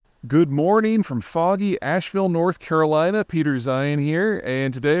Good morning from foggy Asheville, North Carolina. Peter Zeihan here,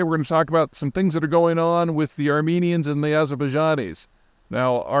 and today we're going to talk about some things that are going on with the Armenians and the Azerbaijanis.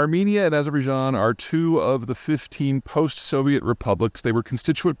 Now, Armenia and Azerbaijan are two of the 15 post-Soviet republics. They were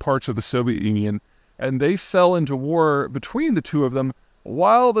constituent parts of the Soviet Union, and they fell into war between the two of them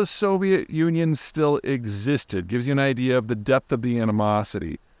while the Soviet Union still existed. Gives you an idea of the depth of the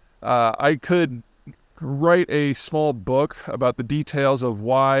animosity. I could write a small book about the details of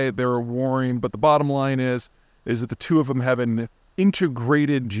why they were warring, but the bottom line is that the two of them have an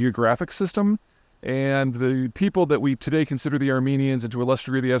integrated geographic system, and the people that we today consider the Armenians and to a lesser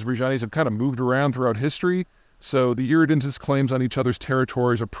degree the Azerbaijanis have kind of moved around throughout history, so the irredentist claims on each other's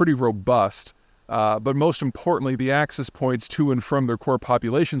territories are pretty robust, but most importantly, the access points to and from their core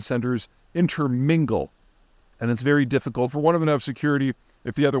population centers intermingle, and it's very difficult for one of them to have security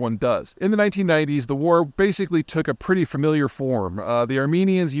if the other one does. In the 1990s, the war basically took a pretty familiar form. The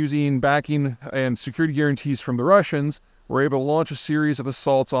Armenians, using backing and security guarantees from the Russians, were able to launch a series of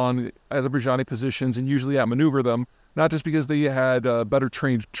assaults on Azerbaijani positions and usually outmaneuver them, not just because they had better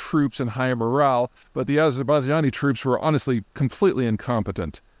trained troops and higher morale, but the Azerbaijani troops were honestly completely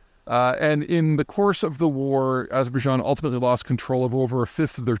incompetent. And in the course of the war, Azerbaijan ultimately lost control of over a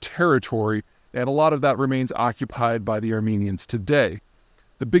fifth of their territory, and a lot of that remains occupied by the Armenians today.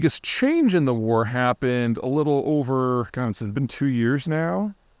 The biggest change in the war happened a little over, it's been 2 years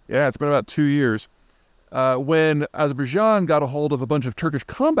now? Yeah, it's been about 2 years, when Azerbaijan got a hold of a bunch of Turkish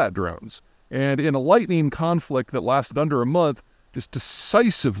combat drones, and in a lightning conflict that lasted under a month, just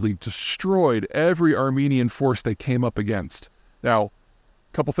decisively destroyed every Armenian force they came up against. Now,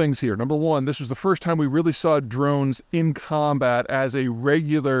 a couple things here. Number one, this was the first time we really saw drones in combat as a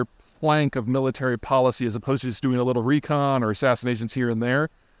regular plank of military policy as opposed to just doing a little recon or assassinations here and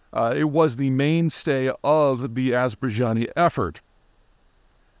there. It was the mainstay of the Azerbaijani effort.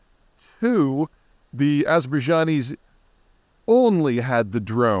 Two, the Azerbaijanis only had the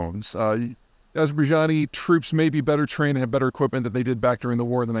drones. Azerbaijani troops may be better trained and have better equipment than they did back during the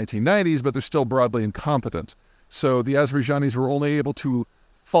war in the 1990s, but they're still broadly incompetent. So the Azerbaijanis were only able to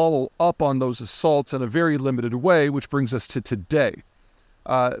follow up on those assaults in a very limited way, which brings us to today.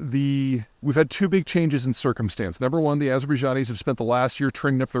 We've had two big changes in circumstance. Number one, the Azerbaijanis have spent the last year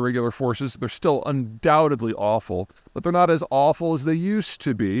training up their regular forces. They're still undoubtedly awful, but they're not as awful as they used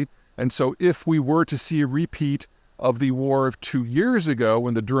to be. And so if we were to see a repeat of the war of 2 years ago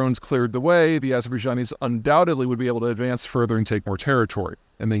when the drones cleared the way, the Azerbaijanis undoubtedly would be able to advance further and take more territory.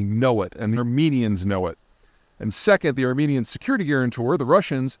 And they know it, and the Armenians know it. And second, the Armenian security guarantor, the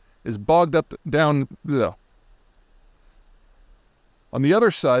Russians, is bogged up down... On the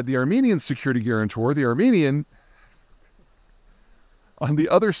other side, the Armenian security guarantor, on the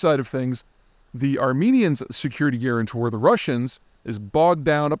other side of things, the Armenians' security guarantor, the Russians, is bogged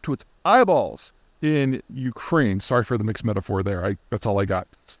down up to its eyeballs in Ukraine. Sorry for the mixed metaphor there. That's all I got.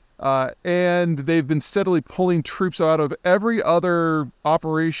 And they've been steadily pulling troops out of every other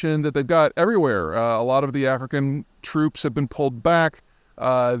operation that they've got everywhere. A lot of the African troops have been pulled back.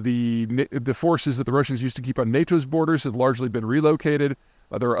 The forces that the Russians used to keep on NATO's borders have largely been relocated.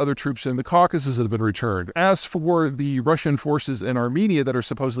 There are other troops in the Caucasus that have been returned. As for the Russian forces in Armenia that are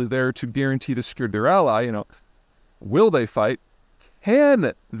supposedly there to guarantee the security of their ally, will they fight?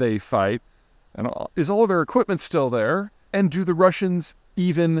 Can they fight? And is all of their equipment still there? And do the Russians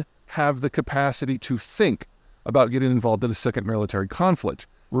even have the capacity to think about getting involved in a second military conflict?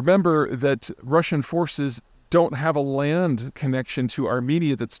 Remember that Russian forces don't have a land connection to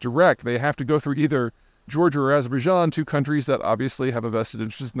Armenia that's direct. They have to go through either Georgia or Azerbaijan, two countries that obviously have a vested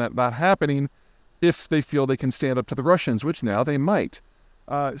interest in that not happening if they feel they can stand up to the Russians, which now they might.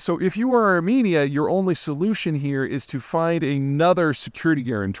 So if you are Armenia, your only solution here is to find another security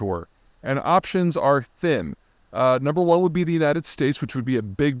guarantor, and options are thin. Number one would be the United States, which would be a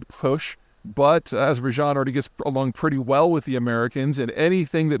big push, but Azerbaijan already gets along pretty well with the Americans, and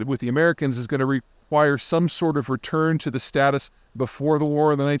anything that with the Americans is going to require some sort of return to the status before the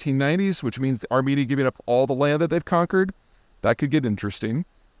war in the 1990s, which means Armenia giving up all the land that they've conquered. That could get interesting.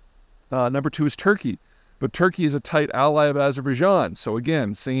 Number two is Turkey, but Turkey is a tight ally of Azerbaijan, so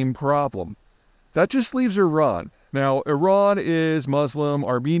again, same problem. That just leaves Iran. Now, Iran is Muslim,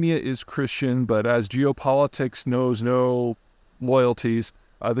 Armenia is Christian, but as geopolitics knows no loyalties,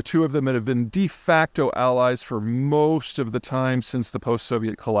 the two of them have been de facto allies for most of the time since the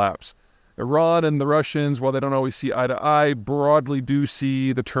post-Soviet collapse. Iran and the Russians, while they don't always see eye to eye, broadly do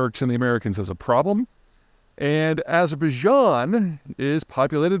see the Turks and the Americans as a problem. And Azerbaijan is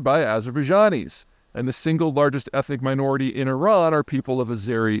populated by Azerbaijanis. And the single largest ethnic minority in Iran are people of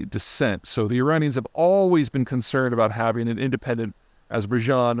Azeri descent. So the Iranians have always been concerned about having an independent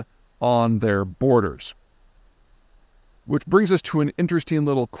Azerbaijan on their borders. Which brings us to an interesting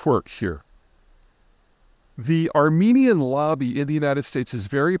little quirk here. The Armenian lobby in the United States is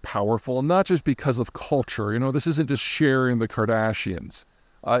very powerful, not just because of culture. This isn't just sharing the Kardashians.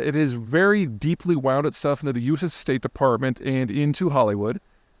 It has very deeply wound itself into the U.S. State Department and into Hollywood.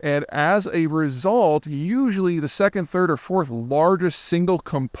 And as a result, usually the second, third, or fourth largest single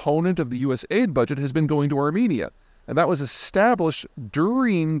component of the U.S. aid budget has been going to Armenia. And that was established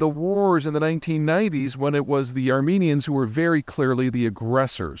during the wars in the 1990s when it was the Armenians who were very clearly the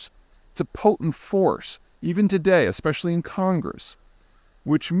aggressors. It's a potent force, even today, especially in Congress.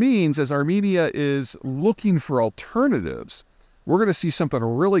 Which means as Armenia is looking for alternatives, we're going to see something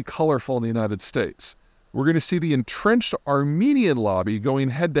really colorful in the United States. We're going to see the entrenched Armenian lobby going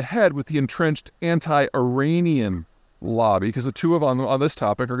head-to-head with the entrenched anti-Iranian lobby, because the two of them on this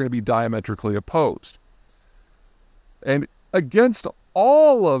topic are going to be diametrically opposed. And against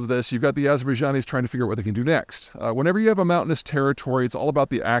all of this, you've got the Azerbaijanis trying to figure out what they can do next. Whenever you have a mountainous territory, it's all about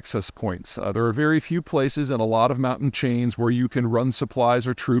the access points. There are very few places and a lot of mountain chains where you can run supplies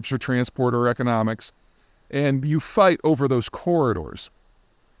or troops or transport or economics, and you fight over those corridors.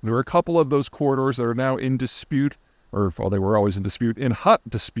 There are a couple of those corridors that are now in dispute, they were always in dispute, in hot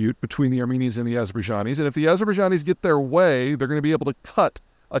dispute between the Armenians and the Azerbaijanis. And if the Azerbaijanis get their way, they're going to be able to cut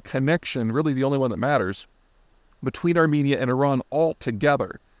a connection, really the only one that matters, between Armenia and Iran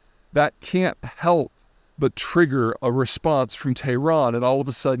altogether. That can't help but trigger a response from Tehran, and all of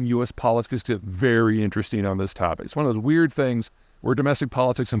a sudden U.S. politics get very interesting on this topic. It's one of those weird things where domestic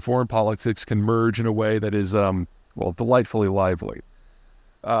politics and foreign politics can merge in a way that is, delightfully lively.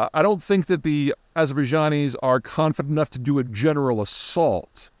 I don't think that the Azerbaijanis are confident enough to do a general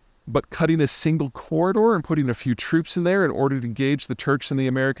assault, but cutting a single corridor and putting a few troops in there in order to gauge the Turks and the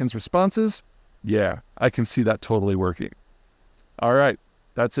Americans' responses, yeah, I can see that totally working. All right,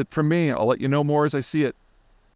 that's it from me. I'll let you know more as I see it.